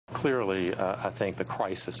clearly, I think the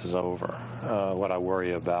crisis is over. What I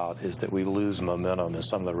worry about is that we lose momentum in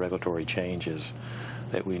some of the regulatory changes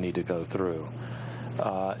that we need to go through.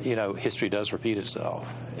 History does repeat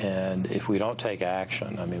itself, and if we don't take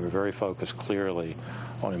action, I mean, we're very focused clearly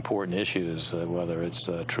on important issues, whether it's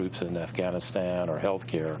troops in Afghanistan or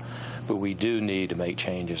healthcare, but we do need to make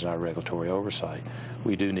changes in our regulatory oversight.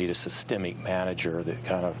 We do need a systemic manager that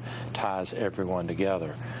kind of ties everyone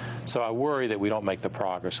together. So I worry that we don't make the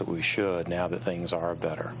progress that we should now that things are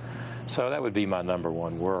better. So that would be my number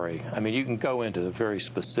one worry. I mean, you can go into the very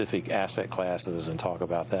specific asset classes and talk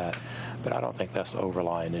about that, but I don't think that's the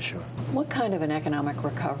overlying issue. What kind of an economic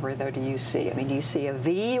recovery, though, do you see? I mean, do you see a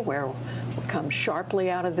V where we'll come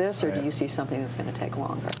sharply out of this, or do you see something that's going to take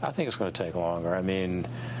longer? I think it's going to take longer. I mean,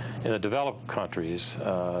 in the developed countries,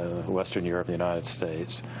 Western Europe, the United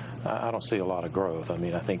States, I don't see a lot of growth. I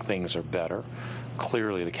mean, I think things are better.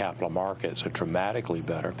 Clearly, the capital markets are dramatically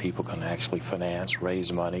better. People can actually finance,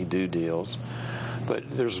 raise money, do deals. But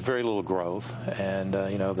there's very little growth. And,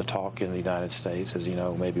 the talk in the United States is,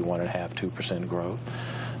 maybe 1.5%, 2% growth.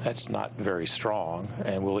 That's not very strong.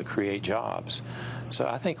 And will it create jobs? So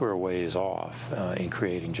I think we're a ways off in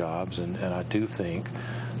creating jobs. And I do think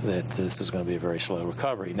that this is going to be a very slow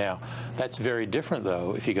recovery. Now, that's very different,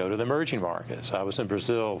 though, if you go to the emerging markets. I was in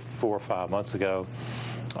Brazil 4 or 5 months ago.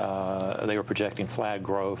 They were projecting flat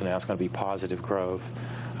growth, and now it's going to be positive growth.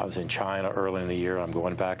 I was in China early in the year. I'm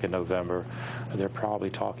going back in November. They're probably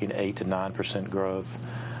talking 8 to 9% growth.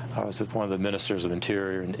 I was with one of the ministers of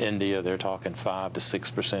Interior in India. They're talking 5 to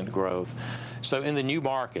 6% growth. So in the new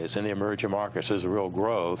markets, in the emerging markets, there's a real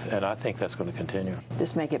growth, and I think that's going to continue.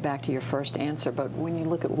 This may get back to your first answer, but when you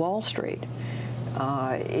look at Wall Street,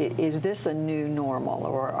 is this a new normal,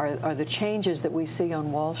 or are the changes that we see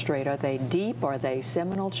on Wall Street, are they deep, are they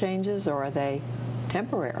seminal changes, or are they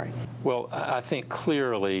temporary? Well, I think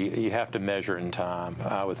clearly you have to measure in time.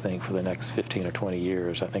 I would think for the next 15 or 20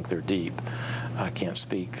 years, I think they're deep. I can't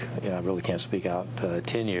speak, I really can't speak out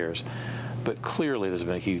 10 years. But clearly there's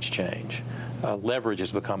been a huge change. Leverage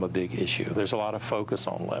has become a big issue. There's a lot of focus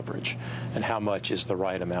on leverage and how much is the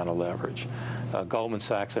right amount of leverage. Goldman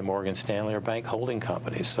Sachs and Morgan Stanley are bank holding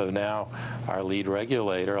companies. So now our lead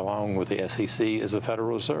regulator, along with the SEC, is the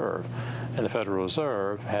Federal Reserve. And the Federal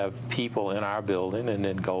Reserve have people in our building and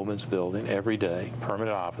in Goldman's building every day,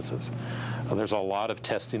 permanent offices. There's a lot of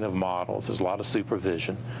testing of models. There's a lot of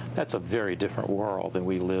supervision. That's a very different world than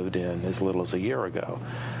we lived in as little as a year ago.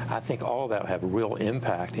 I think all of that will have a real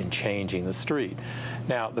impact in changing the street.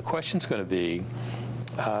 Now, the question's going to be,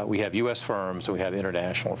 we have U.S. firms and we have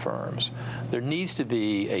international firms. There needs to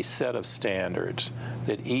be a set of standards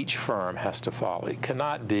that each firm has to follow. It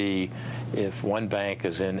cannot be if one bank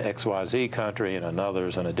is in XYZ country and another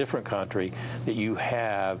is in a different country, that you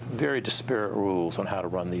have very disparate rules on how to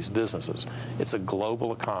run these businesses. It's a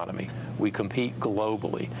global economy. We compete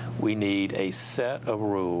globally. We need a set of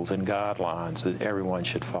rules and guidelines that everyone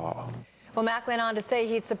should follow. Well, Mack went on to say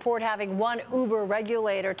he'd support having one Uber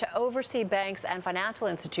regulator to oversee banks and financial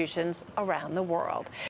institutions around the world.